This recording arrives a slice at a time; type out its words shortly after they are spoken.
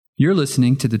You're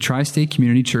listening to the Tri-State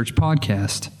Community Church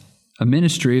Podcast, a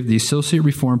ministry of the Associate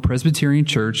Reformed Presbyterian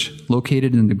Church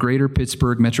located in the greater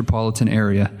Pittsburgh metropolitan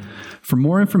area. For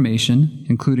more information,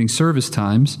 including service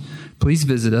times, please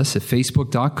visit us at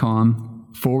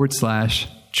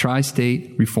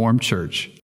facebook.com/Tri-State Reformed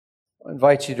Church. I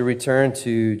invite you to return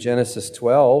to Genesis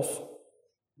 12.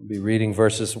 We'll be reading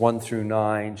verses 1 through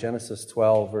 9. Genesis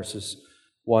 12, verses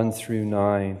 1 through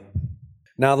 9.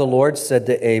 Now the Lord said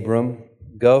to Abram,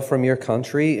 "Go from your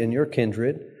country and your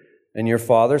kindred and your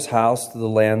father's house to the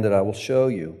land that I will show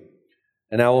you.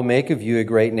 And I will make of you a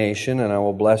great nation, and I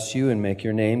will bless you and make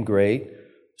your name great,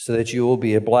 so that you will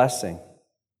be a blessing.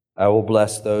 I will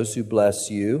bless those who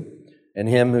bless you, and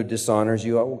him who dishonors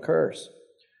you I will curse.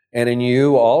 And in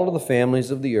you all of the families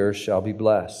of the earth shall be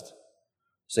blessed."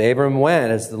 So Abram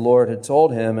went as the Lord had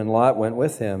told him, and Lot went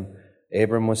with him.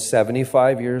 Abram was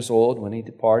 75 years old when he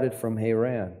departed from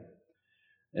Haran.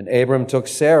 And Abram took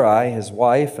Sarai, his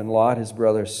wife, and Lot, his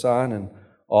brother's son, and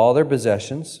all their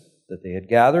possessions that they had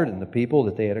gathered, and the people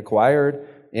that they had acquired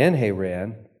in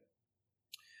Haran.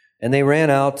 And they ran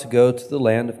out to go to the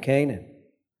land of Canaan.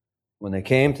 When they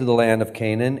came to the land of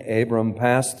Canaan, Abram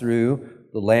passed through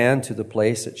the land to the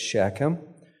place at Shechem,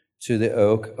 to the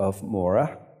oak of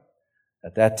Moreh.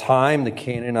 At that time the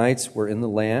Canaanites were in the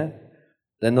land.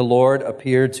 Then the Lord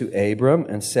appeared to Abram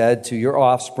and said, "To your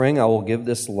offspring I will give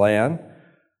this land."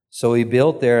 So he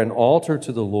built there an altar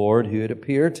to the Lord who had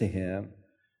appeared to him.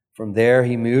 From there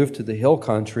he moved to the hill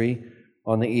country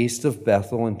on the east of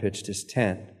Bethel and pitched his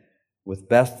tent, with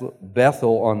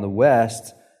Bethel on the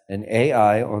west and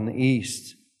Ai on the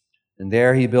east. And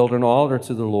there he built an altar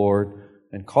to the Lord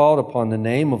and called upon the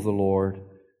name of the Lord.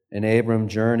 And Abram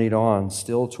journeyed on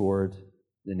still toward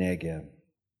the Negev.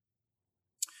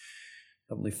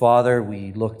 Heavenly Father,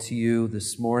 we look to you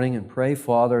this morning and pray,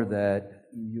 Father, that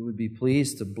you would be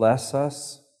pleased to bless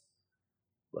us,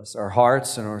 bless our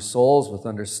hearts and our souls with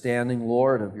understanding,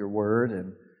 Lord, of your word,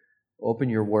 and open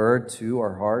your word to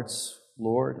our hearts,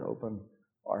 Lord. Open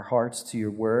our hearts to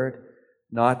your word,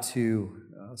 not to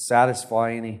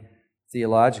satisfy any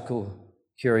theological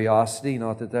curiosity,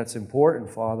 not that that's important,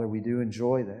 Father. We do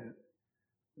enjoy that.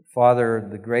 But Father,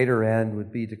 the greater end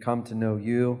would be to come to know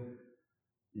you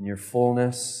in your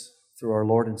fullness through our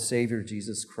Lord and Savior,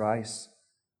 Jesus Christ,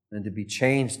 and to be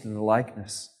changed in the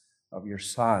likeness of your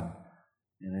Son.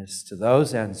 And it's to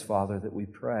those ends, Father, that we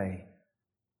pray.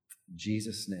 In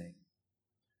Jesus' name,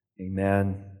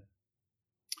 amen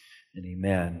and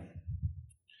amen.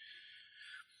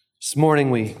 This morning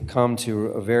we come to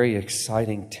a very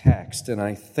exciting text, and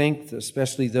I think that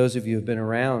especially those of you who have been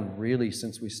around really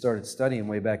since we started studying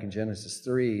way back in Genesis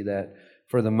 3, that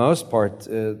for the most part,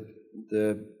 at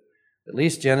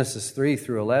least Genesis 3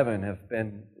 through 11 have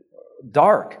been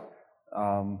dark,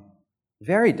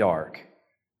 very dark.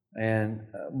 And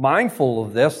mindful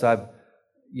of this, I've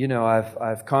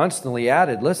constantly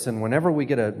added, listen, whenever we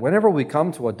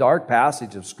come to a dark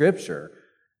passage of Scripture,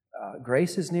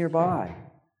 grace is nearby.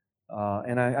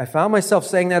 And I found myself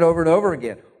saying that over and over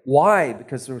again. Why?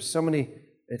 Because there were so many.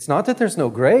 It's not that there's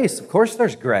no grace. Of course,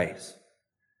 there's grace,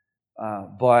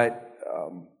 but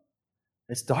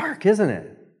it's dark, isn't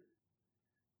it?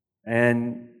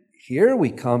 And here we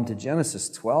come to Genesis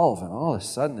 12, and all of a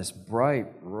sudden this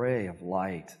bright ray of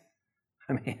light,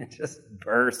 it just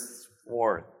bursts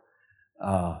forth.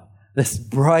 This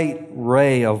bright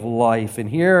ray of life. And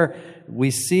here we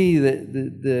see that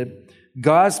the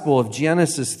gospel of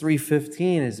Genesis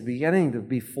 3:15 is beginning to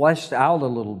be fleshed out a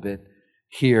little bit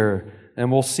here.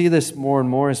 And we'll see this more and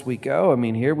more as we go.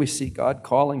 Here we see God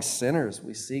calling sinners.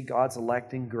 We see God's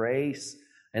electing grace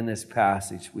in this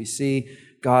passage. We see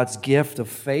God's gift of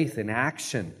faith in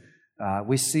action.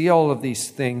 We see all of these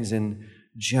things in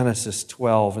Genesis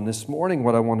 12. And this morning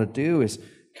what I want to do is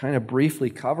kind of briefly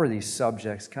cover these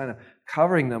subjects, kind of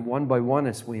covering them one by one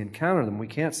as we encounter them. We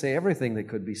can't say everything that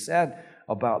could be said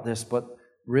about this, but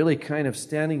really kind of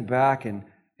standing back and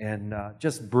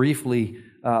just briefly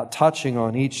touching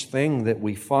on each thing that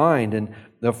we find. And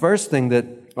the first thing that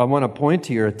I want to point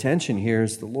to your attention here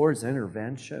is the Lord's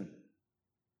intervention.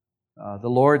 The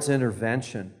Lord's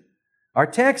intervention. Our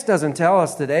text doesn't tell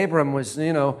us that Abram was,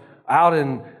 out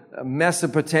in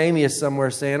Mesopotamia somewhere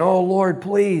saying, "Oh, Lord,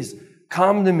 please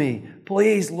come to me.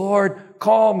 Please, Lord,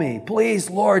 call me.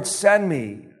 Please, Lord, send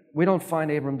me." We don't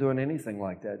find Abram doing anything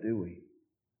like that, do we?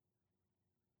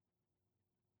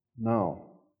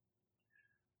 No.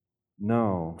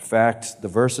 In fact, the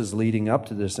verses leading up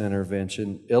to this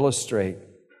intervention illustrate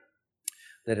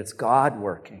that it's God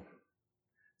working.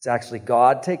 It's actually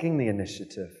God taking the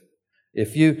initiative.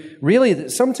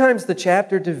 Sometimes the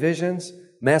chapter divisions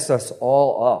mess us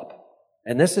all up.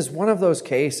 And this is one of those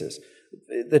cases.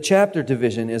 The chapter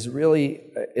division is really,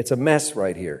 it's a mess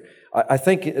right here. I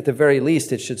think at the very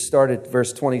least it should start at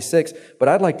verse 26, but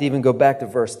I'd like to even go back to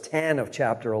verse 10 of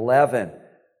chapter 11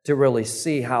 to really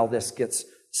see how this gets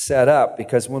set up.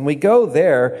 Because when we go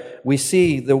there, we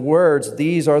see the words,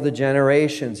 these are the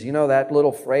generations. You know that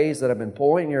little phrase that I've been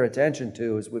pointing your attention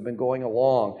to as we've been going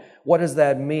along. What does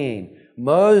that mean?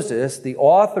 Moses, the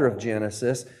author of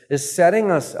Genesis, is setting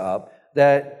us up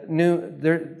that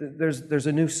there's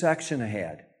a new section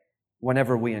ahead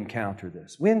whenever we encounter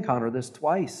this. We encounter this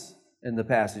twice in the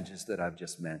passages that I've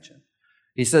just mentioned.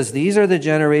 He says, these are the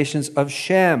generations of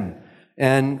Shem.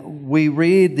 And we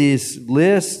read these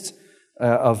lists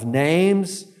of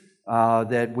names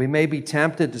that we may be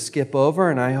tempted to skip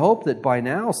over. And I hope that by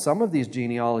now some of these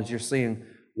genealogies you're seeing,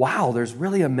 wow, there's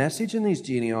really a message in these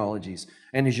genealogies.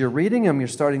 And as you're reading them, you're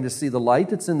starting to see the light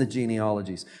that's in the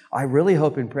genealogies. I really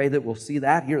hope and pray that we'll see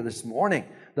that here this morning,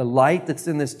 the light that's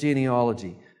in this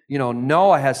genealogy. You know,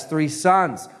 Noah has 3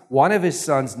 sons. One of his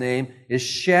sons' name is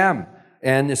Shem.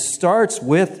 And it starts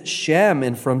with Shem.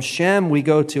 And from Shem, we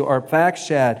go to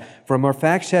Arphaxad. From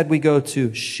Arphaxad, we go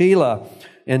to Shelah.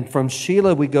 And from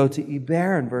Shelah, we go to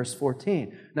Eber in verse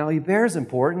 14. Now, Eber is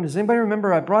important. Does anybody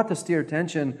remember? I brought this to your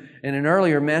attention in an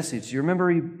earlier message. Do you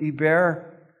remember Eber?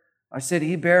 I said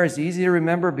Eber is easy to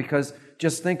remember because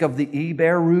just think of the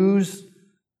Eber ruse. Do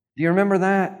you remember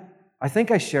that? I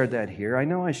think I shared that here. I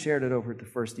know I shared it over at the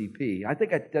first EP. I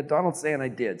think Donald's saying I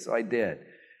did, so I did.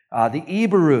 The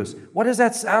Eberus. What does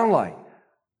that sound like?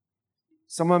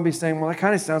 Someone be saying, well, that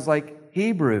kind of sounds like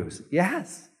Hebrews.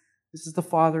 Yes, this is the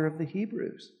father of the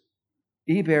Hebrews.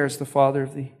 Eber is the father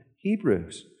of the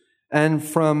Hebrews. And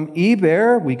from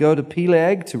Eber, we go to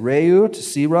Peleg, to Reu, to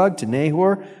Serug, to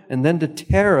Nahor, and then to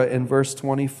Terah in verse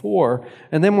 24.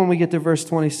 And then when we get to verse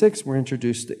 26, we're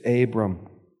introduced to Abram.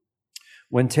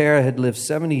 When Terah had lived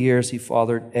 70 years, he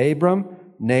fathered Abram,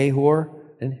 Nahor,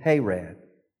 and Haran.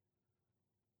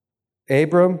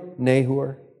 Abram,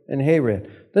 Nahor, and Haran.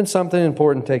 Then something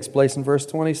important takes place in verse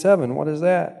 27. What is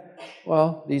that?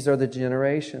 Well, these are the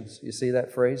generations. You see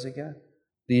that phrase again?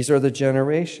 These are the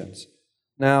generations.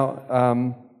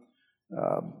 Now,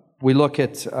 we look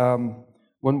at,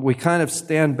 when we kind of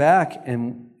stand back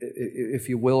and, if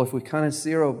you will, if we kind of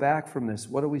zero back from this,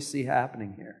 what do we see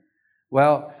happening here?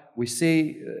 Well, we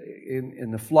see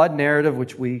in the flood narrative,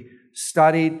 which we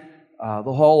studied,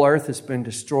 the whole earth has been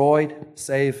destroyed,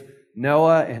 save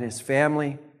Noah and his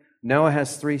family. Noah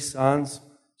has 3 sons.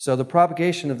 So the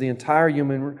propagation of the entire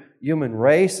human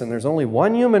race, and there's only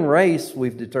one human race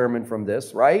we've determined from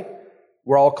this, right?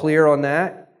 We're all clear on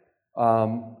that.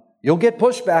 You'll get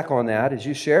pushback on that as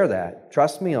you share that.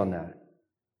 Trust me on that.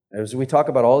 As we talk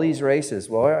about all these races,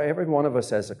 well, every one of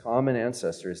us has a common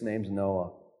ancestor. His name's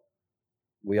Noah.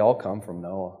 We all come from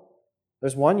Noah.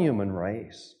 There's one human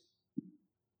race.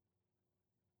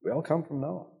 We all come from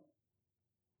Noah.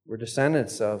 We're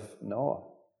descendants of Noah.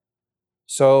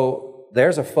 So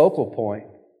there's a focal point.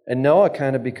 And Noah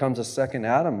kind of becomes a second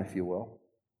Adam, if you will.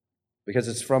 Because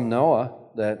it's from Noah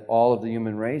that all of the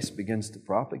human race begins to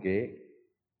propagate.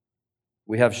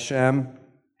 We have Shem,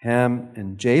 Ham,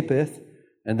 and Japheth.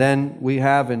 And then we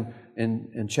have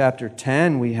in chapter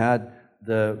 10, we had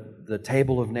the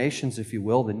table of nations, if you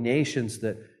will, the nations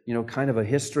that, you know, kind of a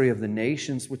history of the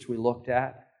nations, which we looked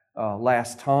at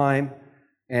last time.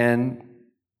 And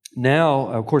now,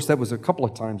 of course, that was a couple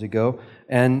of times ago.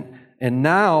 And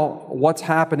now what's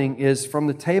happening is from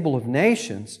the table of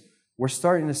nations, we're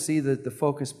starting to see that the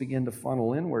focus begin to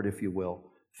funnel inward, if you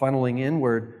will, funneling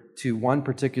inward to one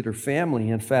particular family,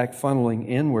 in fact, funneling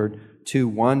inward to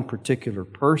one particular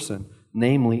person,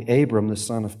 namely Abram, the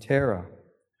son of Terah.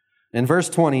 In verse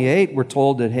 28, we're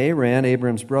told that Haran,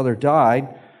 Abram's brother,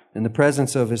 died in the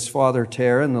presence of his father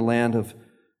Terah in the land of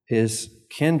his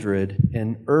kindred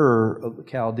in Ur of the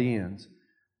Chaldeans.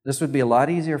 This would be a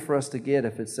lot easier for us to get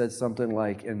if it said something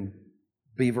like in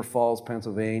Beaver Falls,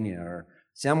 Pennsylvania, or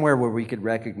somewhere where we could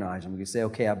recognize them. We could say,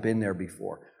 okay, I've been there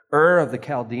before. Ur of the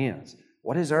Chaldeans.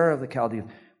 What is Ur of the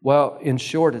Chaldeans? Well, in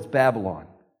short, it's Babylon.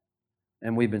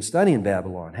 And we've been studying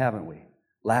Babylon, haven't we?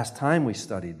 Last time we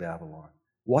studied Babylon.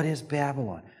 What is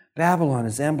Babylon? Babylon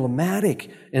is emblematic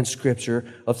in Scripture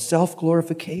of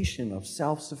self-glorification, of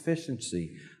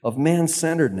self-sufficiency, of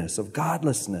man-centeredness, of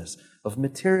godlessness, of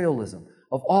materialism,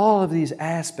 of all of these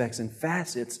aspects and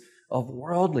facets of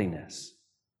worldliness.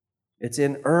 It's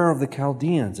in Ur of the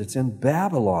Chaldeans. It's in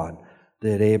Babylon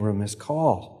that Abram is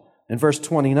called. In verse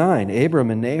 29,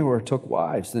 Abram and Nahor took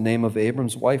wives. The name of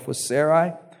Abram's wife was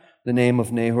Sarai. The name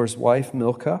of Nahor's wife,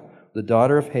 Milcah, the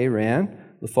daughter of Haran,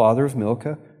 the father of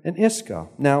Milcah and Iscah.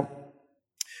 Now,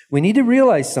 we need to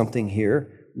realize something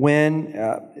here, when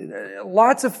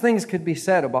lots of things could be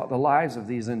said about the lives of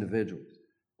these individuals.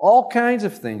 All kinds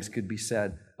of things could be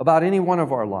said about any one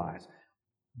of our lives.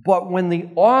 But when the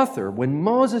author, when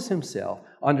Moses himself,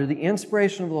 under the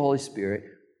inspiration of the Holy Spirit,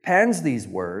 pens these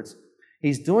words,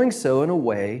 he's doing so in a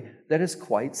way that is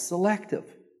quite selective.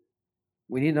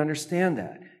 We need to understand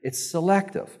that. It's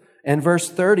selective. And verse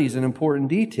 30 is an important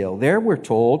detail. There we're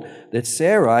told that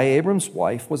Sarai, Abram's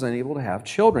wife, was unable to have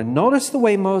children. Notice the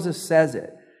way Moses says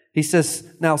it. He says,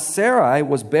 now Sarai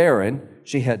was barren,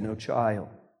 she had no child.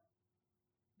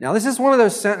 Now this is one of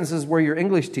those sentences where your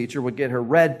English teacher would get her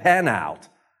red pen out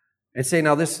and say,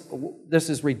 now this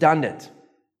is redundant.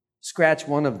 Scratch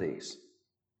one of these.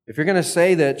 If you're going to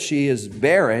say that she is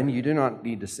barren, you do not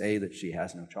need to say that she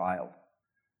has no child.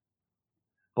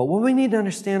 But what we need to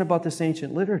understand about this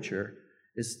ancient literature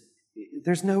is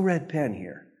there's no red pen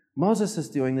here. Moses is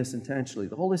doing this intentionally.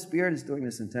 The Holy Spirit is doing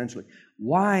this intentionally.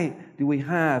 Why do we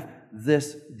have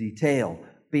this detail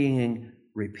being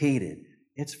repeated?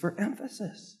 It's for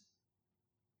emphasis.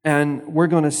 And we're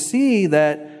going to see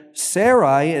that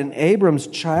Sarai and Abram's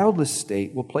childless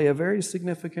state will play a very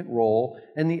significant role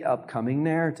in the upcoming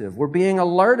narrative. We're being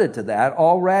alerted to that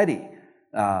already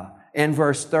in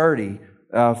verse 30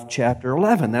 of chapter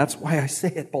 11. That's why I say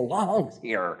it belongs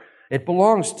here. It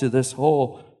belongs to this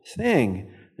whole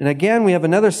thing. And again, we have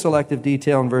another selective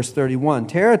detail in verse 31.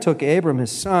 Terah took Abram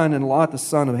his son, and Lot the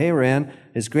son of Haran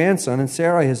his grandson, and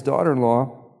Sarai his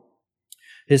daughter-in-law,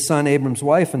 his son Abram's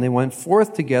wife, and they went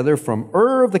forth together from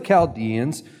Ur of the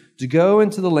Chaldeans to go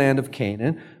into the land of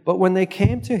Canaan. But when they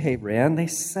came to Haran, they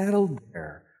settled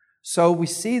there. So we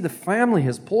see the family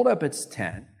has pulled up its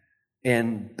tent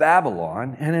in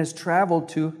Babylon and has traveled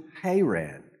to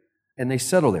Haran, and they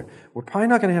settled there. We're probably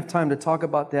not going to have time to talk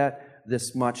about that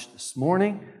this much this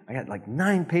morning. I got like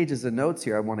 9 pages of notes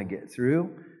here I want to get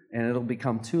through, and it'll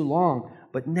become too long.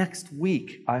 But next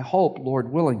week, I hope,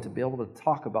 Lord willing, to be able to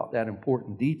talk about that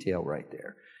important detail right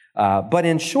there. But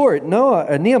in short,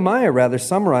 Nehemiah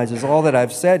summarizes all that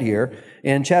I've said here.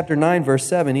 In chapter 9, verse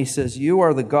 7, he says, you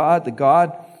are the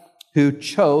God who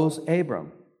chose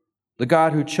Abram. The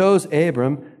God who chose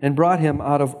Abram and brought him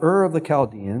out of Ur of the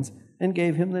Chaldeans and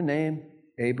gave him the name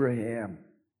Abraham.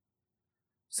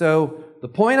 So the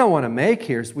point I want to make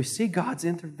here is we see God's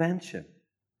intervention.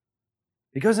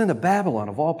 He goes into Babylon,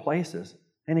 of all places,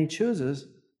 and he chooses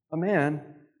a man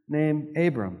named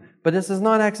Abram. But this is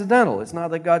not accidental. It's not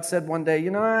that God said one day,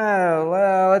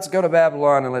 let's go to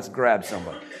Babylon and let's grab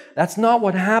somebody. That's not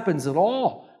what happens at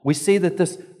all. We see that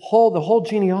the whole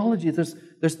genealogy, there's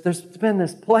been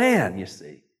this plan, you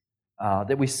see,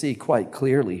 that we see quite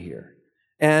clearly here.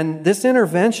 And this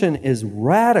intervention is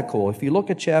radical. If you look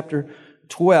at chapter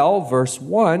 12, verse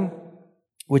 1,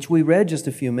 which we read just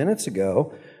a few minutes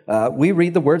ago, we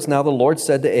read the words, now the Lord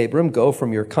said to Abram, go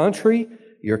from your country,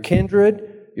 your kindred,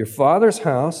 your father's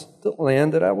house, to the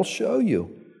land that I will show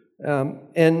you.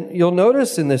 And you'll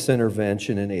notice in this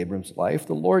intervention in Abram's life,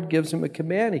 the Lord gives him a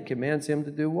command. He commands him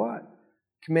to do what?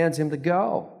 He commands him to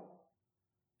go.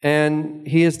 And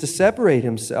he is to separate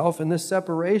himself, and this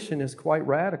separation is quite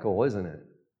radical, isn't it?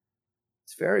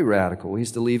 It's very radical.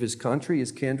 He's to leave his country,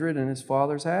 his kindred, and his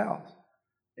father's house.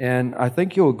 And I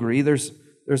think you'll agree there's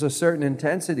a certain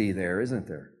intensity there, isn't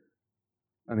there?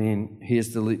 I mean, he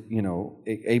is to,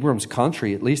 Abram's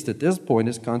country, at least at this point,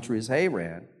 his country is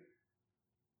Haran.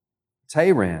 It's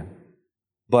Haran.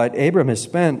 But Abram has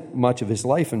spent much of his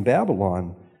life in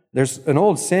Babylon. There's an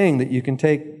old saying that you can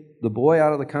take the boy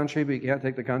out of the country, but you can't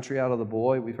take the country out of the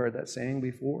boy. We've heard that saying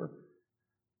before.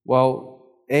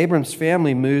 Well, Abram's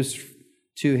family moves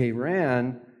to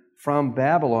Haran from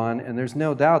Babylon, and there's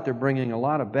no doubt they're bringing a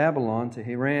lot of Babylon to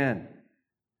Haran.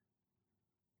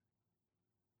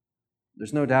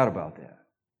 There's no doubt about that.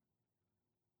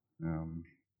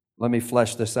 Let me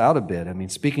flesh this out a bit. I mean,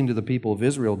 speaking to the people of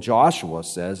Israel, Joshua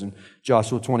says in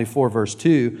Joshua 24, verse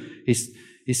 2,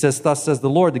 he says, thus says the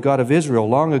Lord, the God of Israel,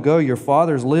 long ago your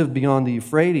fathers lived beyond the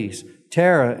Euphrates,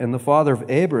 Terah and the father of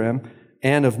Abraham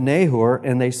and of Nahor,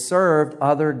 and they served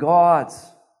other gods.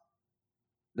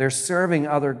 They're serving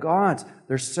other gods.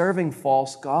 They're serving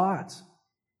false gods.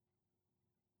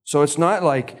 So it's not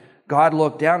like God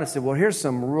looked down and said, well, here's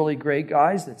some really great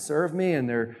guys that serve me, and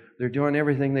they're doing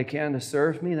everything they can to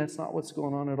serve me. That's not what's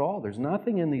going on at all. There's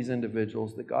nothing in these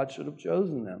individuals that God should have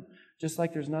chosen them, just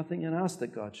like there's nothing in us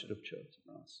that God should have chosen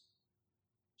us.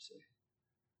 See?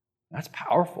 That's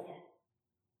powerful.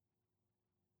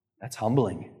 That's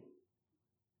humbling.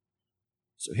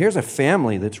 So here's a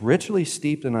family that's richly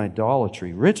steeped in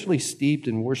idolatry, richly steeped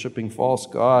in worshiping false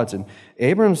gods, and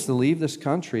Abram's to leave this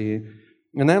country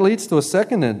And that leads to a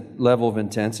second level of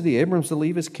intensity. Abram's to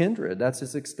leave his kindred. That's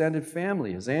his extended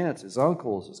family, his aunts, his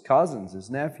uncles, his cousins, his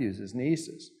nephews, his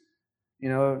nieces. You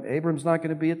know, Abram's not going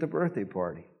to be at the birthday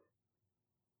party.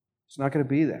 He's not going to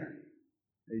be there.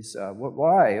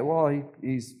 Why? Well,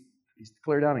 he's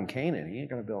clear down in Canaan. He ain't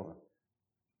going to be able to.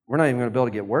 We're not even going to be able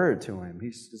to get word to him.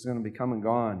 He's going to be come and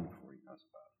gone before he knows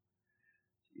about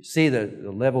it. You see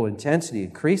the level of intensity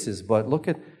increases, but look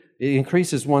at it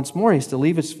increases once more. He's to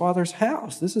leave his father's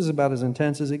house. This is about as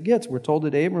intense as it gets. We're told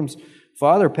that Abram's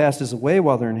father passes away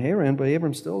while they're in Haran, but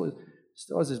Abram still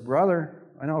has his brother.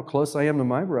 I know how close I am to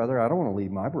my brother. I don't want to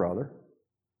leave my brother.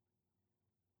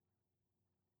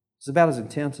 It's about as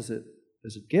intense as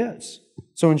it gets.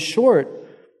 So in short,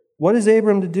 what is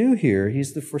Abram to do here?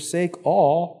 He's to forsake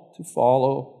all to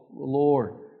follow the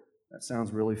Lord. That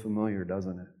sounds really familiar,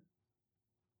 doesn't it?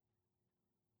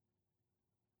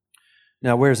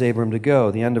 Now, where's Abram to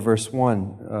go? The end of verse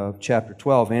 1 of chapter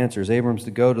 12 answers. Abram's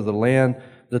to go to the land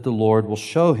that the Lord will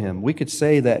show him. We could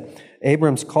say that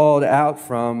Abram's called out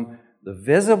from the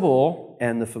visible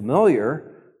and the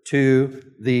familiar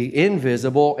to the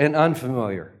invisible and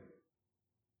unfamiliar.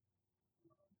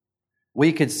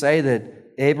 We could say that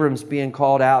Abram's being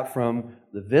called out from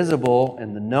the visible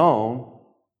and the known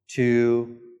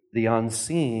to the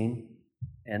unseen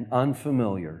and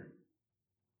unfamiliar.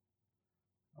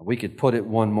 We could put it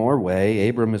one more way.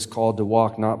 Abram is called to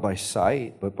walk not by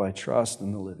sight, but by trust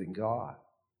in the living God.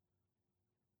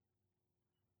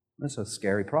 That's a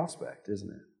scary prospect, isn't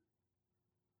it?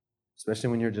 Especially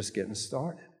when you're just getting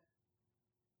started.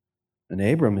 And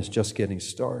Abram is just getting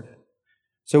started.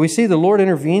 So we see the Lord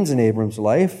intervenes in Abram's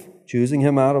life, choosing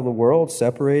him out of the world,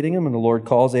 separating him, and the Lord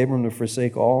calls Abram to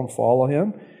forsake all and follow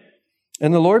him.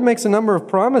 And the Lord makes a number of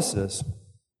promises.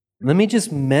 Let me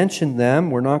just mention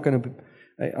them.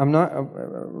 I'm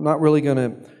not really going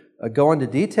to go into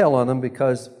detail on them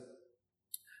because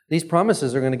these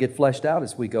promises are going to get fleshed out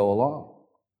as we go along.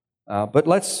 But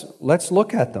let's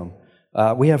look at them.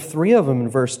 We have 3 of them in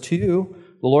verse 2.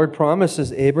 The Lord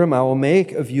promises Abram, I will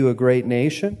make of you a great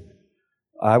nation.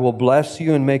 I will bless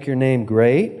you and make your name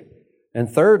great. And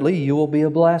thirdly, you will be a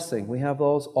blessing. We have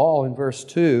those all in verse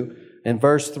 2. In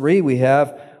verse 3, we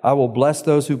have, I will bless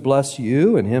those who bless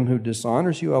you, and him who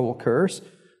dishonors you I will curse.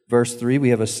 Verse 3, we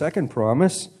have a second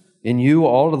promise. In you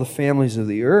all of the families of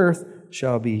the earth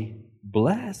shall be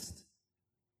blessed.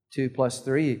 2 plus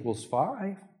 3 equals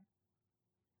 5.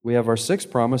 We have our 6th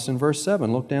promise in verse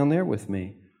 7. Look down there with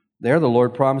me. There the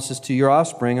Lord promises, to your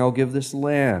offspring I'll give this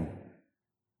land.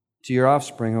 To your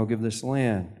offspring I'll give this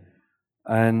land.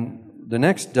 And the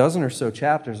next dozen or so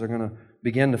chapters are going to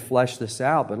begin to flesh this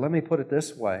out. But let me put it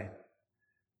this way.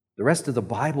 The rest of the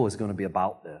Bible is going to be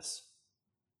about this.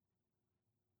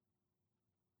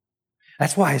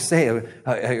 That's why I say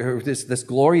this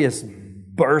glorious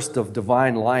burst of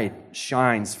divine light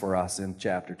shines for us in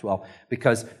chapter 12.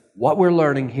 Because what we're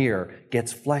learning here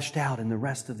gets fleshed out in the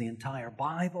rest of the entire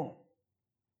Bible.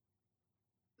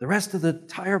 The rest of the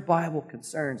entire Bible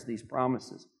concerns these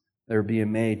promises that are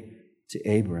being made to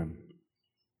Abram.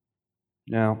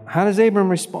 Now, how does Abram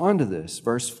respond to this?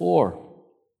 Verse 4.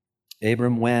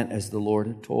 Abram went as the Lord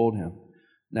had told him.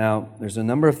 Now, there's a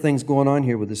number of things going on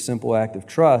here with this simple act of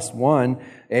trust. One,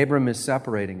 Abram is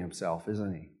separating himself,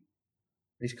 isn't he?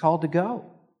 He's called to go.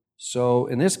 So,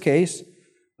 in this case,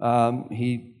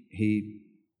 he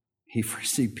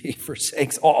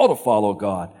forsakes all to follow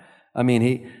God. I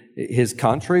mean, his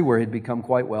country, where he'd become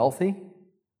quite wealthy.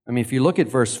 I mean, if you look at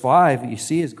verse 5, you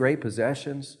see his great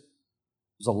possessions.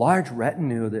 There's a large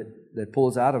retinue that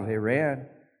pulls out of Haran.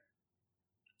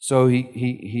 So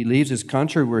he leaves his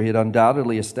country where he had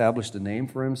undoubtedly established a name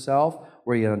for himself,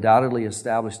 where he had undoubtedly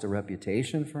established a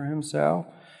reputation for himself.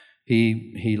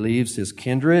 He leaves his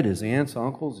kindred, his aunts,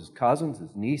 uncles, his cousins,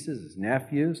 his nieces, his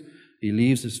nephews. He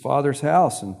leaves his father's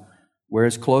house and where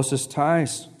his closest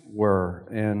ties were.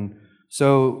 And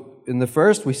so in the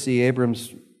first, we see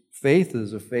Abram's faith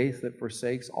is a faith that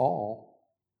forsakes all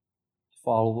to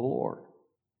follow the Lord.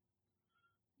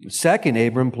 The second,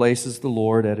 Abram places the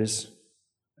Lord as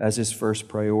his first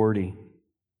priority.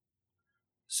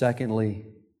 Secondly,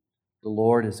 the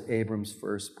Lord is Abram's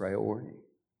first priority.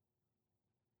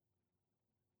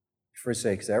 He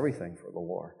forsakes everything for the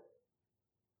Lord.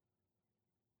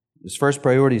 His first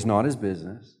priority is not his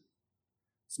business.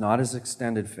 It's not his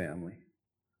extended family.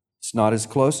 It's not his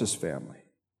closest family.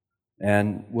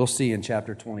 And we'll see in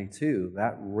chapter 22,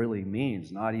 that really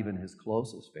means not even his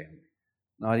closest family,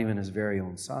 not even his very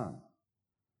own son.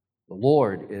 The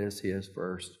Lord is his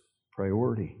first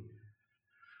priority.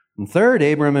 And third,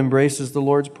 Abram embraces the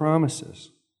Lord's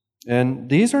promises. And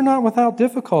these are not without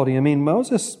difficulty. I mean,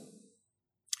 Moses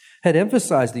had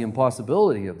emphasized the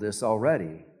impossibility of this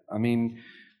already. I mean,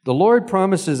 the Lord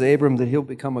promises Abram that he'll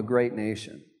become a great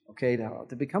nation. Okay, now,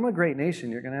 to become a great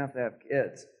nation, you're going to have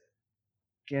kids.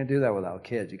 You can't do that without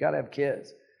kids. You got to have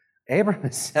kids. Abram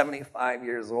is 75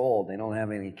 years old. They don't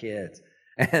have any kids.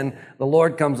 And the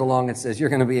Lord comes along and says, you're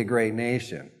going to be a great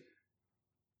nation.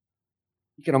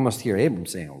 You can almost hear Abram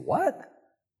saying, what?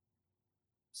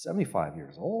 75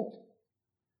 years old?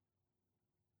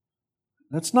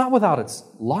 That's not without its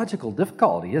logical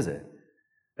difficulty, is it?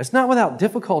 It's not without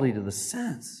difficulty to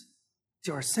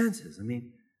our senses. I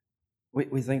mean,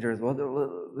 we think,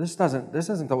 well, this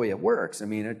isn't the way it works. I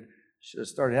mean, I should have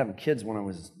started having kids when I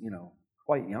was,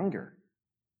 quite younger.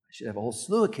 I should have a whole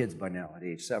slew of kids by now at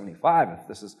age 75 if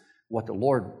this is what the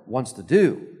Lord wants to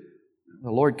do.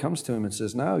 The Lord comes to him and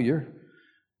says, no, I'm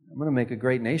going to make a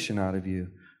great nation out of you.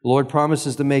 The Lord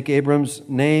promises to make Abram's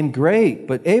name great,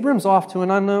 but Abram's off to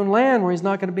an unknown land where he's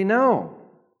not going to be known.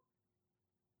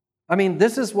 I mean,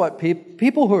 this is what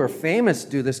people who are famous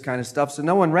do, this kind of stuff, so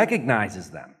no one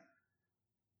recognizes them.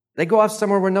 They go off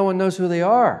somewhere where no one knows who they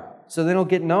are, so they don't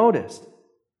get noticed.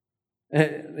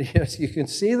 Yes, you can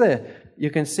see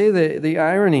the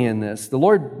irony in this. The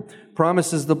Lord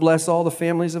promises to bless all the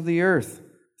families of the earth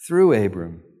through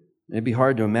Abram. It'd be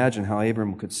hard to imagine how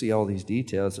Abram could see all these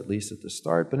details, at least at the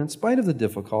start, but in spite of the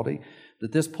difficulty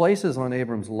that this places on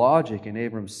Abram's logic and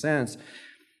Abram's sense,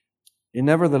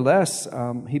 nevertheless,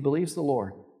 he believes the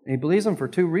Lord. And he believes him for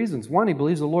two reasons. One, he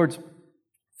believes the Lord's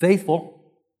faithful,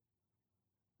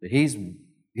 that he's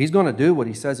going to do what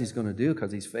he says he's going to do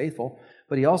because he's faithful,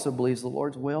 but he also believes the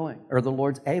Lord's willing, or the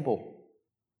Lord's able.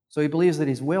 So he believes that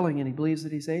he's willing and he believes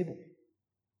that he's able.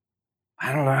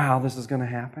 I don't know how this is going to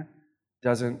happen.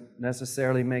 Doesn't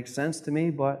necessarily make sense to me,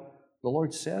 but the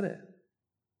Lord said it.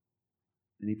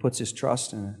 And he puts his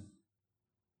trust in it.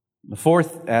 The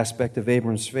fourth aspect of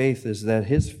Abram's faith is that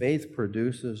his faith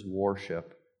produces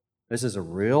worship. This is a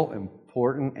real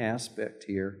important aspect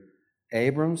here.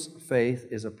 Abram's faith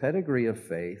is a pedigree of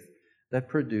faith that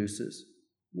produces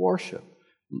worship.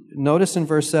 Notice in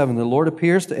verse 7, the Lord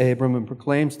appears to Abram and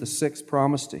proclaims the sixth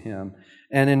promise to him.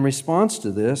 And in response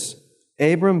to this,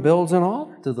 Abram builds an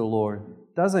altar to the Lord,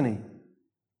 doesn't he?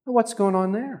 What's going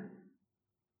on there?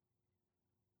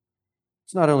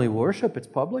 It's not only worship, it's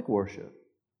public worship.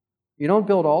 You don't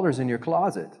build altars in your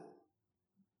closet.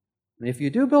 And if you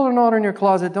do build an altar in your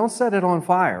closet, don't set it on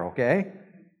fire, okay?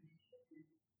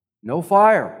 No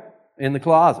fire in the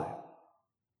closet.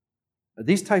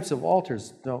 These types of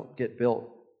altars don't get built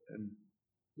in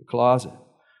the closet.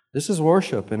 This is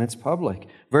worship, and it's public.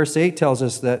 Verse 8 tells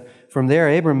us that from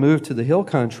there Abram moved to the hill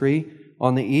country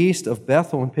on the east of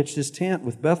Bethel and pitched his tent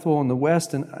with Bethel on the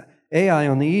west and Ai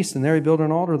on the east, and there he built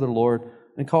an altar to the Lord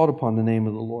and called upon the name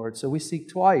of the Lord. So we see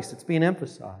twice, it's being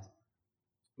emphasized.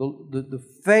 The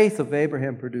faith of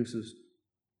Abraham produces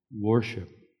worship.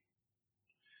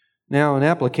 Now, an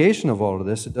application of all of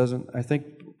this, I think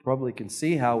probably can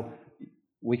see how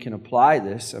we can apply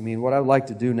this. I mean, what I'd like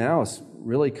to do now is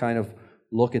really kind of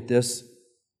look at this,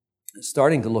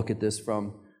 starting to look at this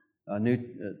from at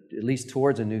least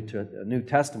towards a New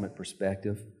Testament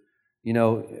perspective. You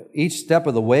know, each step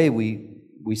of the way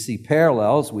we see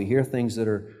parallels, we hear things that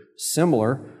are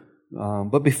similar.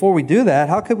 But before we do that,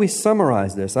 how could we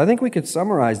summarize this? I think we could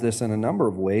summarize this in a number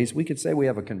of ways. We could say we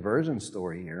have a conversion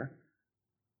story here.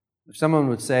 If someone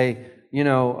would say,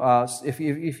 if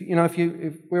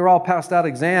we were all passed out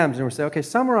exams and we say, okay,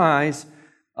 summarize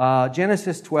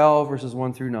Genesis 12 verses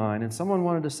 1 through 9, and someone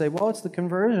wanted to say, well, it's the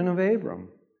conversion of Abram.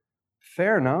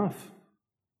 Fair enough.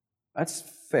 That's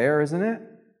fair, isn't it?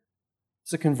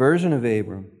 It's the conversion of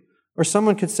Abram. Or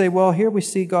someone could say, well, here we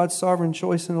see God's sovereign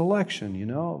choice and election,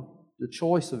 the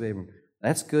choice of Abram.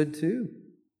 That's good too.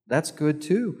 That's good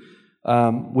too.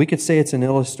 We could say it's an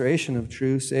illustration of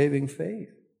true saving faith.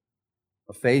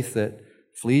 A faith that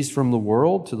flees from the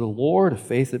world to the Lord, a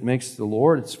faith that makes the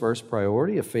Lord its first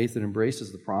priority, a faith that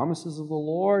embraces the promises of the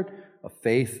Lord, a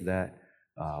faith that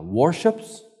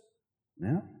worships.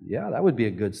 Yeah, that would be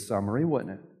a good summary,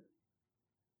 wouldn't it?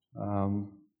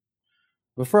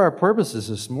 But for our purposes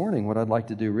this morning, what I'd like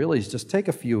to do really is just take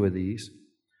a few of these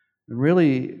and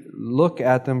really look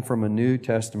at them from a New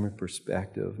Testament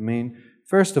perspective. I mean,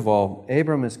 first of all,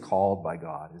 Abram is called by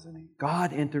God, isn't he?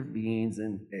 God intervenes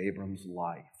in Abram's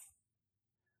life.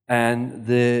 And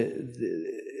the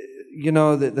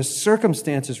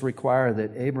circumstances require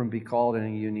that Abram be called in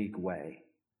a unique way.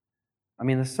 I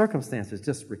mean, the circumstances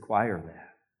just require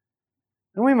that.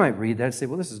 And we might read that and say,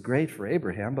 well, this is great for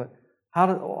Abraham, but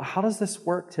how does this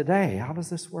work today? How does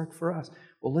this work for us?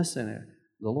 Well, listen,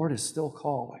 the Lord is still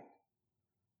calling.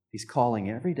 He's calling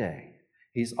every day.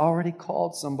 He's already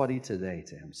called somebody today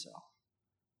to himself.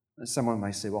 And someone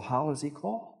might say, well, how does he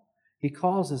call? He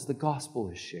calls as the gospel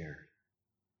is shared.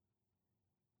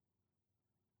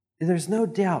 There's no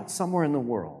doubt somewhere in the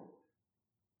world,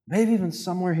 maybe even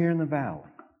somewhere here in the valley,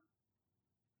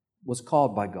 was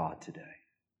called by God today,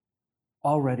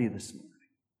 already this morning,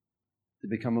 to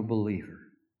become a believer,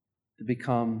 to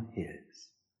become His.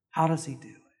 How does He do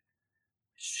it?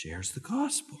 He shares the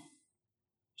gospel.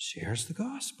 Shares the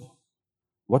gospel.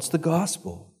 What's the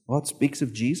gospel? Well, it speaks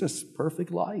of Jesus'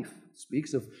 perfect life. It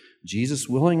speaks of Jesus'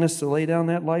 willingness to lay down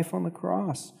that life on the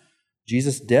cross.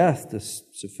 Jesus' death to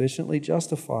sufficiently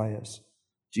justify us.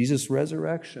 Jesus'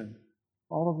 resurrection.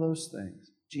 All of those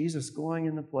things. Jesus going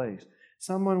into place.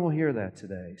 Someone will hear that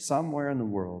today, somewhere in the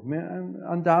world.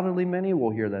 Undoubtedly, many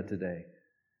will hear that today.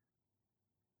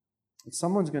 And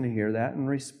someone's going to hear that and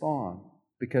respond,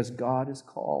 because God is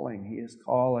calling. He is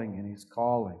calling, and He's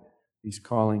calling. He's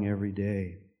calling every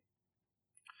day.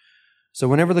 So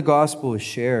whenever the gospel is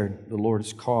shared, the Lord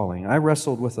is calling. I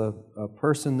wrestled with a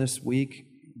person this week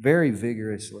very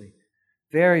vigorously.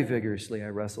 Very vigorously I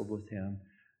wrestled with him.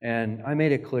 And I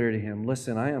made it clear to him,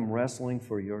 listen, I am wrestling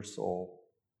for your soul.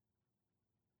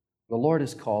 The Lord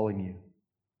is calling you.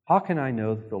 How can I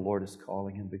know that the Lord is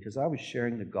calling him? Because I was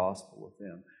sharing the gospel with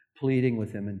him, pleading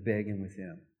with him and begging with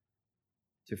him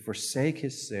to forsake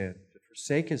his sin, to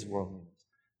forsake his worldliness,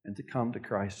 and to come to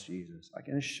Christ Jesus. I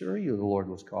can assure you the Lord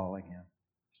was calling him.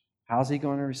 How's he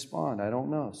going to respond? I don't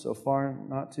know. So far,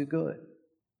 not too good.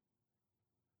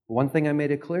 One thing I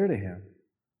made it clear to him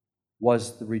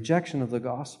was the rejection of the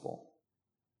gospel.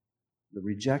 The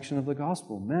rejection of the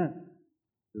gospel meant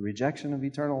the rejection of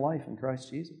eternal life in Christ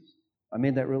Jesus. I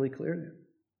made that really clear to him.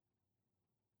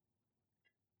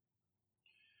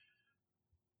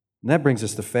 And that brings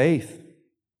us to faith.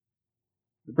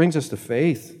 It brings us to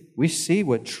faith. We see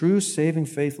what true saving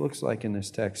faith looks like in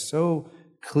this text so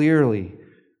clearly.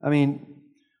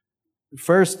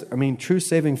 First, true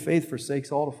saving faith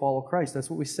forsakes all to follow Christ. That's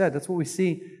what we said. That's what we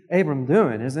see Abram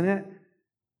doing, isn't it?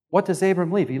 What does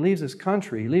Abram leave? He leaves his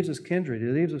country. He leaves his kindred. He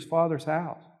leaves his father's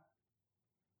house.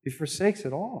 He forsakes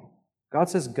it all. God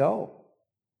says, go.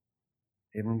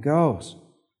 Abram goes.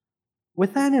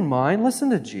 With that in mind,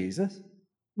 listen to Jesus.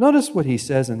 Notice what He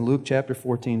says in Luke chapter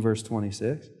 14, verse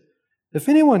 26. If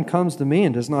anyone comes to me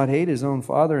and does not hate his own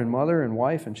father and mother and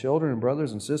wife and children and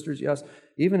brothers and sisters, yes,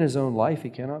 even his own life, he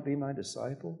cannot be my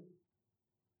disciple.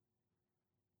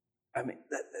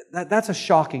 That's a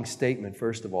shocking statement,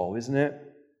 first of all, isn't it?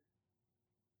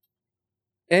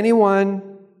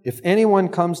 If anyone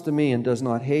comes to me and does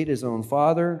not hate his own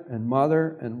father and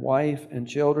mother and wife and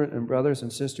children and brothers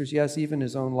and sisters, yes, even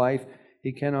his own life,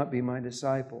 he cannot be my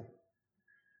disciple.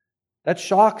 That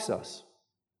shocks us.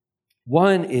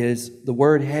 One is the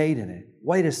word hate in it.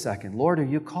 Wait a second, Lord, are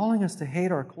you calling us to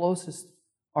hate our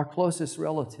closest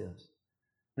relatives?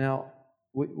 Now,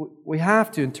 we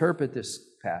have to interpret this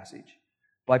passage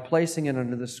by placing it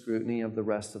under the scrutiny of the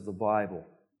rest of the Bible.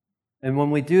 And when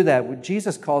we do that,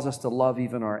 Jesus calls us to love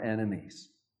even our enemies.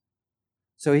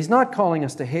 So He's not calling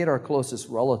us to hate our closest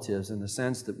relatives in the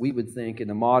sense that we would think in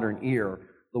the modern ear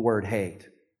the word hate.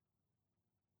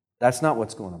 That's not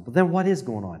what's going on. But then what is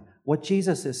going on? What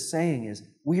Jesus is saying is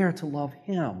we are to love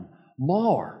Him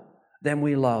more than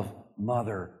we love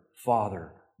mother,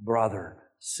 father, brother,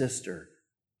 sister,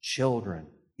 children,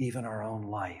 even our own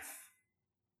life.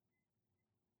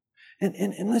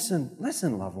 And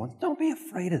listen, loved ones, don't be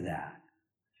afraid of that.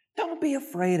 Don't be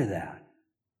afraid of that.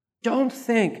 Don't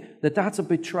think that that's a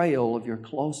betrayal of your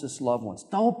closest loved ones.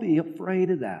 Don't be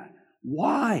afraid of that.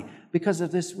 Why? Because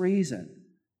of this reason.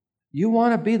 You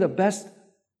want to be the best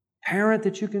parent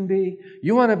that you can be?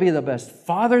 You want to be the best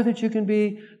father that you can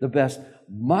be? The best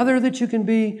mother that you can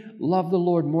be? Love the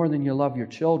Lord more than you love your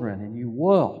children, and you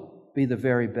will be the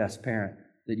very best parent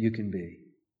that you can be.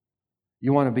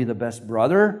 You want to be the best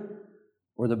brother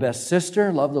or the best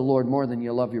sister? Love the Lord more than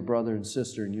you love your brother and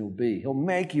sister, and you'll be. He'll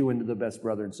make you into the best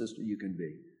brother and sister you can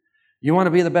be. You want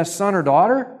to be the best son or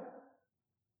daughter?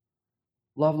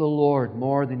 Love the Lord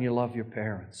more than you love your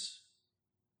parents.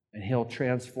 And He'll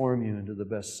transform you into the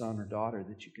best son or daughter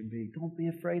that you can be. Don't be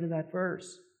afraid of that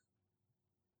verse.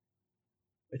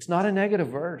 It's not a negative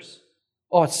verse.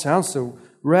 Oh, it sounds so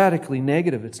radically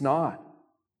negative. It's not.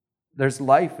 There's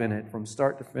life in it from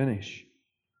start to finish.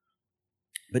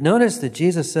 But notice that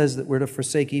Jesus says that we're to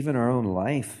forsake even our own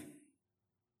life.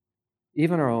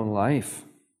 Even our own life.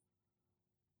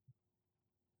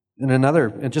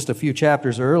 In just a few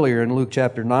chapters earlier, in Luke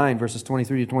chapter 9, verses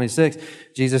 23 to 26,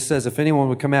 Jesus says, if anyone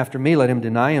would come after me, let him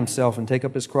deny himself and take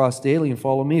up his cross daily and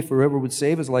follow me. For whoever would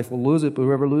save his life will lose it, but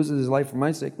whoever loses his life for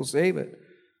my sake will save it.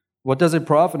 What does it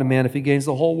profit a man if he gains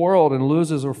the whole world and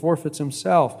loses or forfeits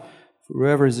himself? For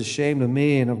whoever is ashamed of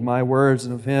me and of my words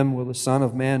and of him will the Son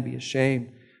of Man be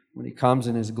ashamed when he comes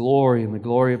in his glory and the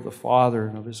glory of the Father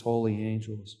and of his holy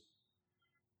angels.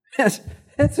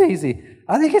 It's easy.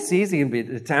 I think it's easy and be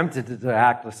tempted to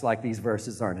act just like these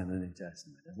verses aren't in the New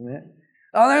Testament, isn't it?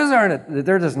 Oh,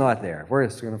 they're just not there. We're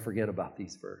just going to forget about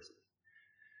these verses.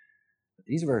 But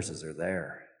these verses are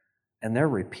there, and they're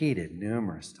repeated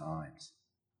numerous times,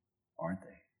 aren't they?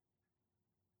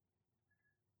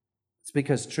 It's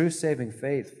because true saving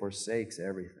faith forsakes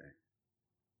everything.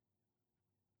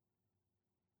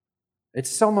 It's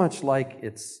so much like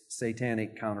it's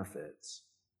satanic counterfeits.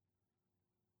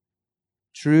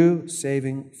 True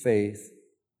saving faith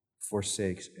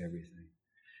forsakes everything.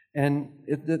 And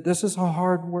this is a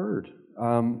hard word.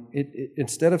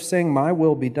 Instead of saying, my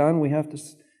will be done, we have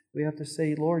to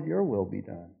say, Lord, your will be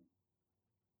done.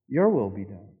 Your will be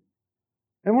done.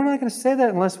 And we're not going to say that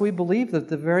unless we believe that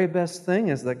the very best thing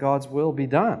is that God's will be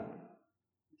done.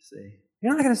 You see,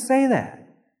 you're not going to say that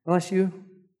unless you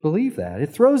believe that.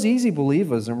 It throws easy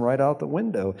believism right out the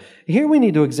window. Here we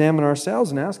need to examine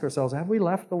ourselves and ask ourselves, have we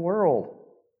left the world?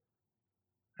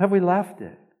 Have we left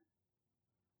it?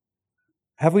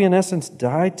 Have we, in essence,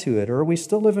 died to it? Or are we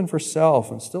still living for self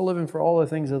and still living for all the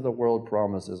things that the world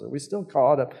promises? Are we still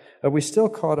caught up? Are we still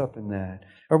caught up in that?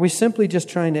 Are we simply just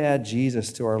trying to add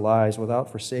Jesus to our lives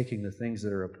without forsaking the things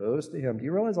that are opposed to Him? Do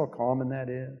you realize how common that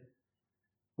is?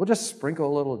 We'll just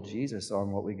sprinkle a little Jesus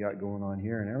on what we got going on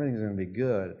here, and everything's going to be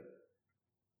good.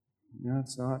 No,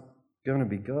 it's not going to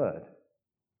be good.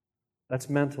 That's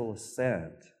mental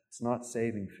assent. It's not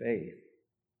saving faith.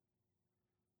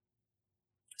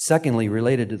 Secondly,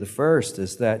 related to the first,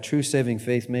 is that true saving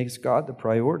faith makes God the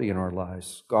priority in our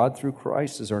lives. God through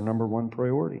Christ is our number one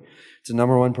priority. It's a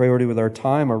number one priority with our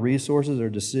time, our resources, our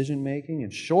decision making.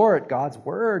 In short, God's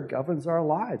Word governs our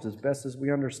lives as best as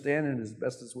we understand it and as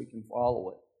best as we can follow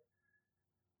it.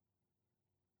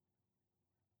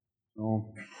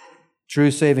 So,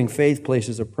 true saving faith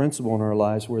places a principle in our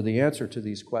lives where the answer to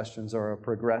these questions are a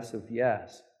progressive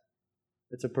yes.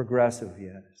 It's a progressive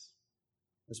yes.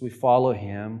 As we follow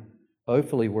Him,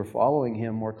 hopefully we're following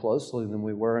Him more closely than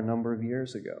we were a number of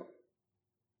years ago.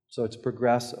 So it's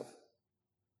progressive.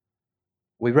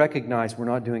 We recognize we're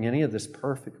not doing any of this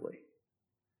perfectly,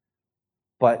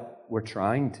 but we're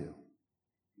trying to.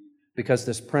 Because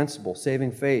this principle,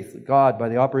 saving faith, God, by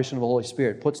the operation of the Holy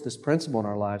Spirit, puts this principle in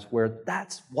our lives where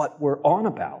that's what we're on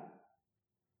about.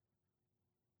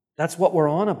 That's what we're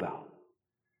on about.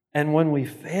 And when we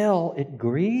fail, it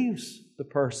grieves the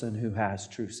person who has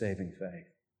true saving faith.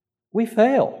 We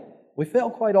fail. We fail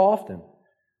quite often.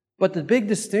 But the big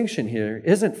distinction here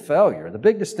isn't failure. The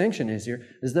big distinction is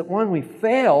that when we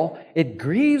fail, it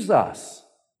grieves us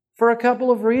for a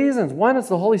couple of reasons. One, it's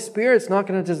the Holy Spirit's not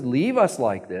going to just leave us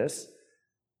like this.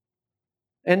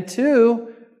 And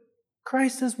two,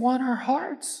 Christ has won our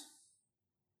hearts.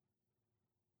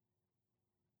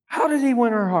 How did He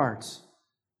win our hearts?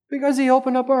 Because He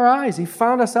opened up our eyes. He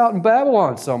found us out in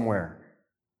Babylon somewhere.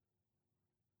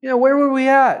 You know, where were we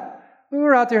at? We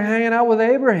were out there hanging out with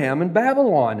Abraham in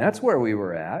Babylon. That's where we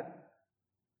were at.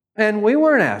 And we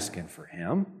weren't asking for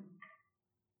Him.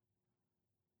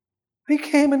 He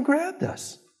came and grabbed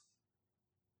us.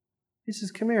 He says,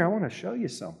 come here, I want to show you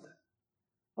something.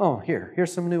 Oh,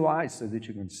 here's some new eyes so that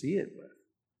you can see it with.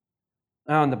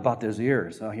 Oh, and about those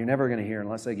ears. Oh, you're never going to hear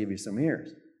unless I give you some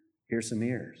ears. Here's some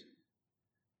ears.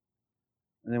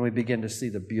 And then we begin to see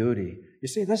the beauty. You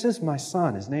see, this is my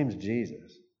son. His name's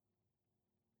Jesus.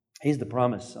 He's the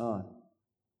promised son.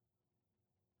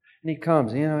 And He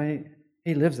comes,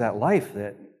 he lives that life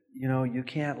that, you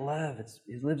can't live.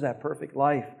 He lives that perfect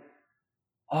life.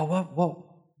 Oh,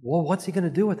 well, what's He going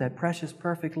to do with that precious,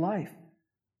 perfect life?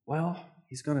 Well,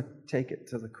 He's going to take it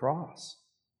to the cross.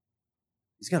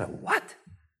 He's going to what?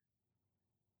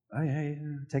 Oh, yeah,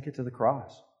 take it to the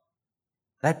cross.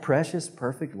 That precious,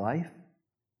 perfect life?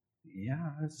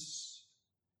 Yeah, it's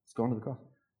going to the cross.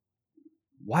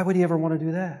 Why would He ever want to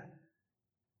do that?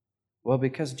 Well,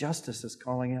 because justice is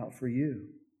calling out for you.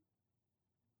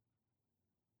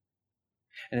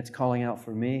 And it's calling out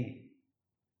for me.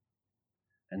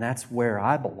 And that's where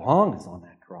I belong, is on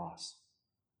that cross.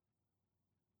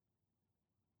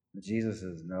 But Jesus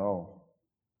says, no,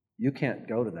 you can't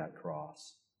go to that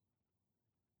cross.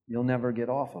 You'll never get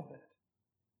off of it.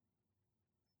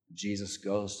 Jesus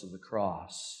goes to the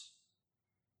cross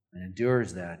and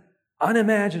endures that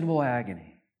unimaginable agony.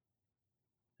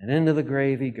 And into the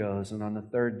grave He goes, and on the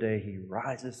third day He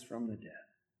rises from the dead.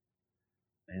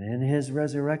 And in His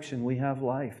resurrection we have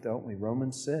life, don't we?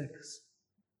 Romans 6.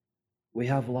 We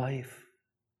have life.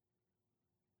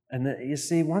 And you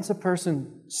see, once a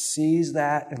person sees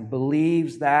that and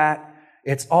believes that,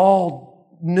 it's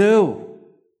all new.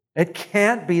 It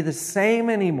can't be the same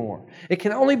anymore. It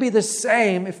can only be the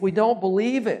same if we don't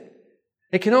believe it.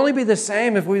 It can only be the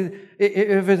same if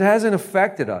it hasn't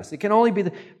affected us. It can only be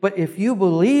but if you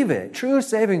believe it, true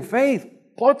saving faith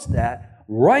writes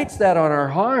that on our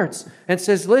hearts and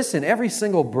says, listen, every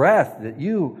single breath that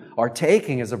you are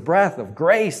taking is a breath of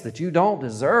grace that you don't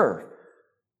deserve.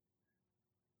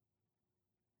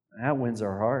 That wins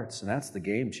our hearts, and that's the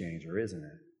game changer, isn't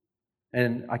it?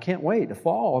 And I can't wait to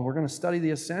fall, and we're going to study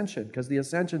the ascension, because the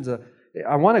ascension's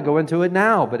I want to go into it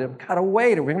now, but I've got to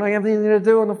wait. We're going to have anything to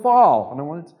do in the fall.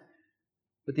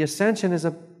 But the ascension is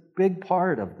a big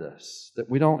part of this that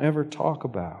we don't ever talk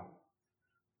about.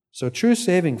 So true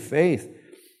saving faith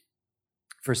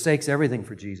forsakes everything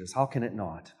for Jesus. How can it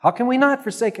not? How can we not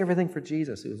forsake everything for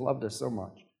Jesus, who has loved us so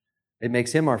much? It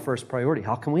makes Him our first priority.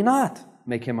 How can we not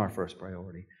make Him our first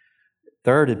priority?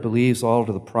 Third, it believes all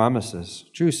to the promises.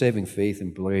 True saving faith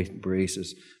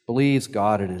embraces, believes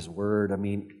God at His Word. I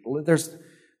mean,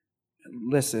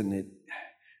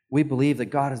 we believe that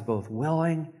God is both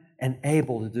willing and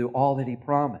able to do all that He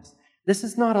promised. This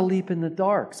is not a leap in the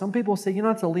dark. Some people say,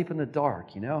 it's a leap in the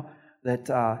dark, that,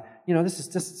 this is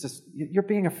just, you're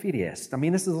being a fideist. I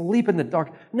mean, this is a leap in the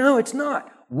dark. No, it's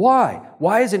not. Why?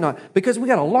 Why is it not? Because we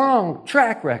got a long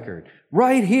track record.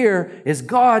 Right here is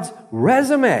God's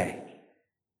resume.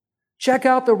 Check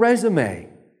out the resume.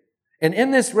 And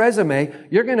in this resume,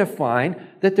 you're going to find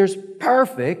that there's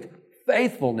perfect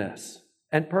faithfulness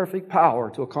and perfect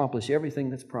power to accomplish everything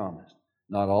that's promised.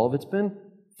 Not all of it's been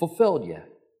fulfilled yet,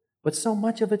 but so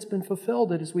much of it's been fulfilled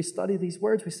that as we study these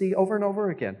words, we see over and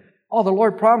over again, oh, the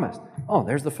Lord promised. Oh,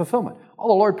 there's the fulfillment. Oh,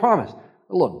 the Lord promised.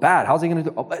 Look, bad. How's He going to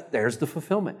do? Oh, but there's the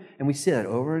fulfillment. And we see that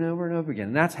over and over and over again.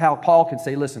 And that's how Paul can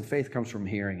say, listen, faith comes from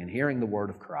hearing, and hearing the word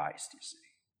of Christ, you see.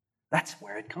 That's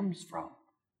where it comes from.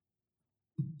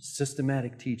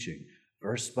 Systematic teaching,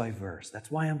 verse by verse. That's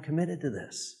why I'm committed to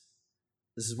this.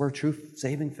 This is where true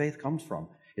saving faith comes from.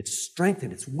 It's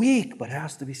strengthened. It's weak, but it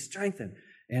has to be strengthened.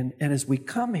 And as we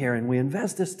come here and we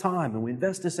invest this time and we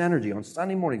invest this energy on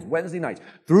Sunday mornings, Wednesday nights,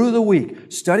 through the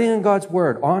week, studying God's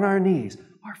Word on our knees,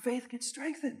 our faith gets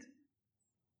strengthened.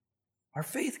 Our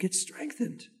faith gets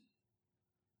strengthened.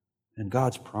 And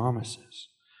God's promises.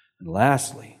 And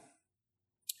lastly,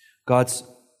 God's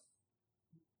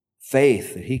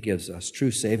faith that He gives us,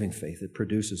 true saving faith, it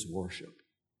produces worship.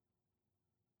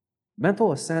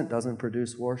 Mental assent doesn't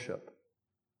produce worship.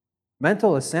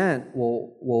 Mental assent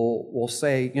will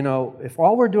say, if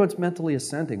all we're doing is mentally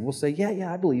assenting, we'll say,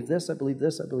 yeah, I believe this, I believe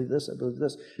this, I believe this, I believe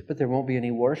this, but there won't be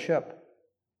any worship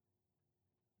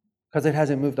because it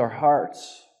hasn't moved our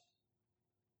hearts.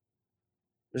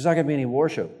 There's not going to be any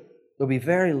worship. There'll be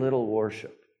very little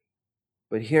worship.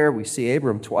 But here we see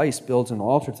Abram twice builds an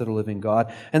altar to the living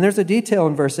God. And there's a detail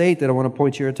in verse 8 that I want to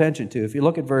point your attention to. If you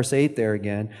look at verse 8 there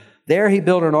again, there he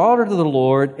built an altar to the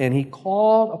Lord, and he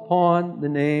called upon the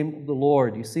name of the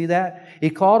Lord. You see that? He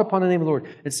called upon the name of the Lord.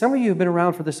 And some of you who have been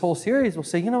around for this whole series will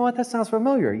say, you know what, that sounds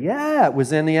familiar. Yeah, it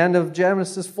was in the end of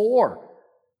Genesis 4.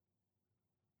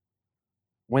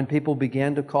 When people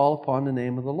began to call upon the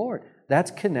name of the Lord.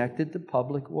 That's connected to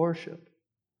public worship.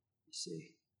 You see.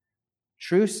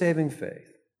 True saving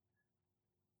faith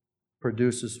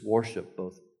produces worship,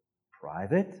 both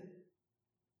private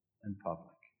and public.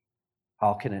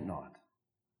 How can it not?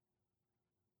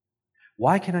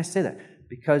 Why can I say that?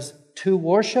 Because to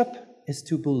worship is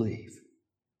to believe.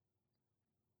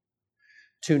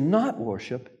 To not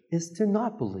worship is to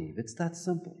not believe. It's that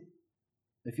simple.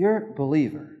 If you're a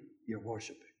believer, you're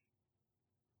worshiping.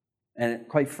 And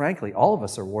quite frankly, all of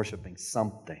us are worshiping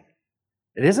something.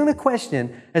 It isn't a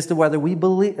question as to whether we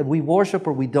worship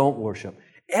or we don't worship.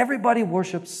 Everybody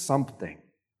worships something.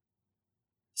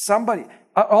 Somebody,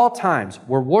 at all times,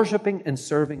 we're worshiping and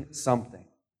serving something.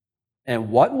 And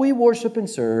what we worship and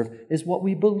serve is what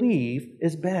we believe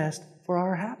is best for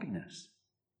our happiness.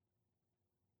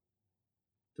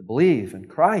 To believe in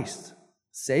Christ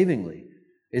savingly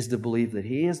is to believe that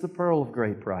He is the pearl of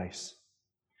great price.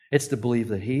 It's to believe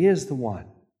that He is the one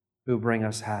who bring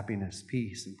us happiness,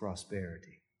 peace, and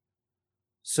prosperity.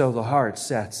 So the heart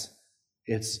sets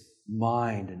its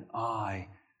mind and eye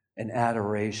and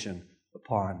adoration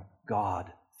upon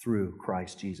God through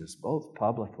Christ Jesus, both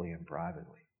publicly and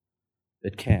privately.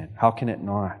 It can. How can it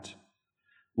not?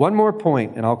 One more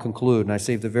point, and I'll conclude, and I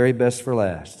save the very best for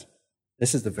last.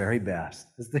 This is the very best.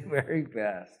 This is the very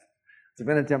best. It's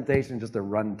been a temptation just to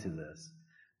run to this.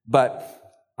 But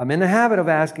I'm in the habit of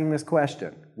asking this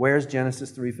question. Where's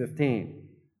Genesis 3:15?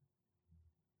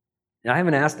 Now, I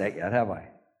haven't asked that yet, have I?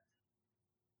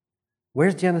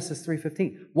 Where's Genesis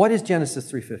 3:15? What is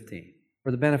Genesis 3:15?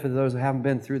 For the benefit of those who haven't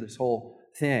been through this whole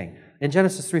thing. In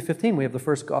Genesis 3:15, we have the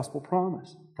first gospel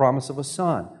promise of a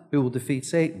son who will defeat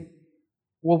Satan.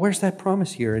 Well, where's that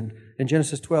promise here in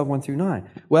Genesis 12, 1 through 9?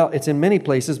 Well, it's in many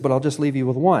places, but I'll just leave you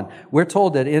with one. We're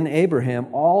told that in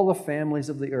Abraham, all the families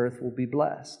of the earth will be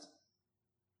blessed.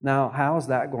 Now, how is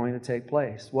that going to take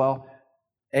place? Well,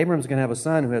 Abram's going to have a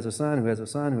son who has a son who has a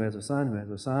son who has a son who has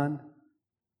a son,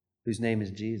 whose name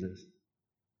is Jesus.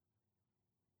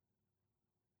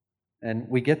 And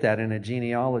we get that in a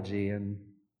genealogy in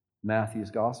Matthew's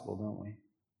gospel, don't we?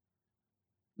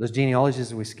 Those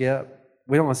genealogies we skip,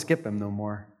 we don't want to skip them no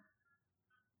more.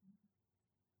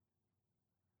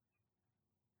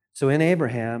 So in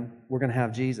Abraham, we're going to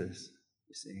have Jesus,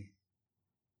 you see.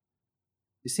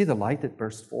 You see the light that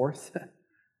bursts forth?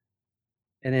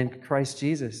 And in Christ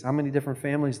Jesus, how many different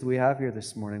families do we have here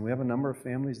this morning? We have a number of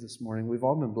families this morning. We've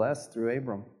all been blessed through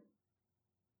Abram.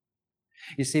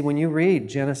 You see, when you read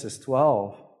Genesis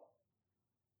 12,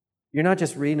 you're not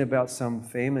just reading about some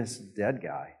famous dead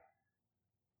guy.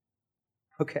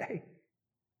 Okay?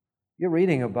 You're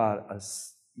reading about a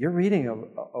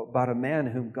man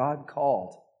whom God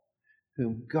called,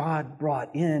 whom God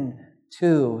brought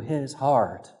into his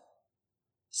heart,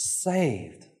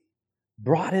 saved,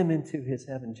 brought him into his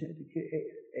heaven.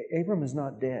 Abram is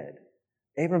not dead.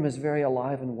 Abram is very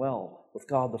alive and well with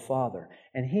God the Father.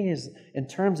 And he is, in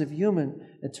terms of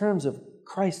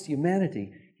Christ's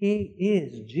humanity, he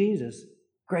is Jesus'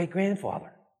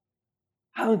 great-grandfather.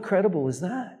 How incredible is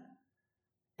that?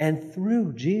 And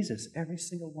through Jesus, every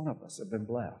single one of us have been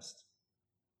blessed.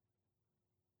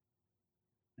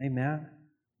 Amen.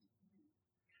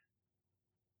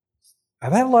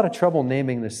 I've had a lot of trouble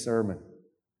naming this sermon.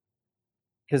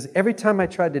 Because every time I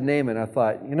tried to name it, I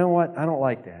thought, you know what? I don't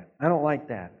like that. I don't like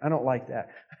that. I don't like that.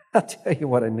 I'll tell you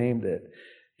what I named it.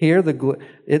 Here,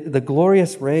 the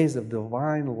glorious rays of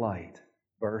divine light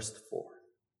burst forth.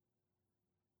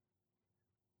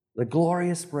 The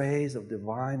glorious rays of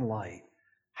divine light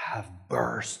have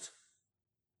burst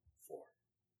forth.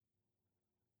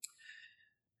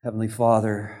 Heavenly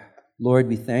Father, Lord,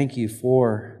 we thank you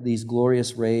for these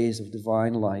glorious rays of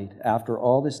divine light. After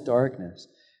all this darkness,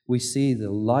 we see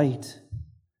the light.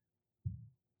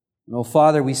 Oh,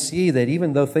 Father, we see that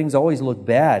even though things always look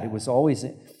bad, it was always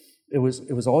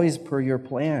per your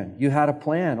plan. You had a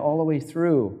plan all the way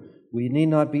through. We need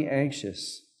not be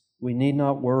anxious. We need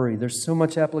not worry. There's so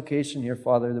much application here,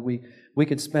 Father, that we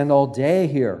could spend all day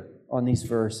here on these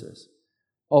verses.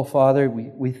 Oh, Father,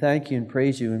 we thank you and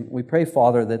praise you. And we pray,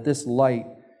 Father, that this light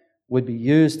would be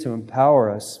used to empower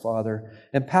us, Father.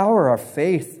 Empower our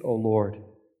faith, oh Lord,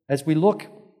 as we look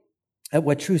at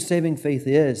what true saving faith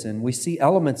is, and we see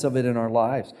elements of it in our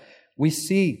lives. We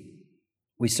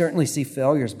certainly see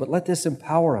failures, but let this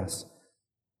empower us.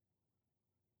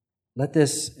 Let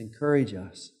this encourage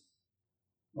us.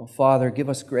 Oh, Father, give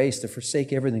us grace to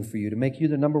forsake everything for you, to make you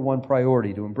the number one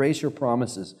priority, to embrace your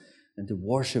promises, and to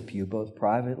worship you both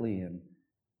privately and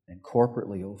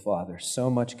corporately, oh Father. So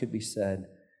much could be said.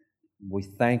 We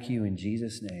thank you in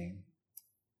Jesus' name.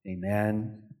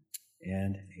 Amen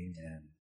and amen.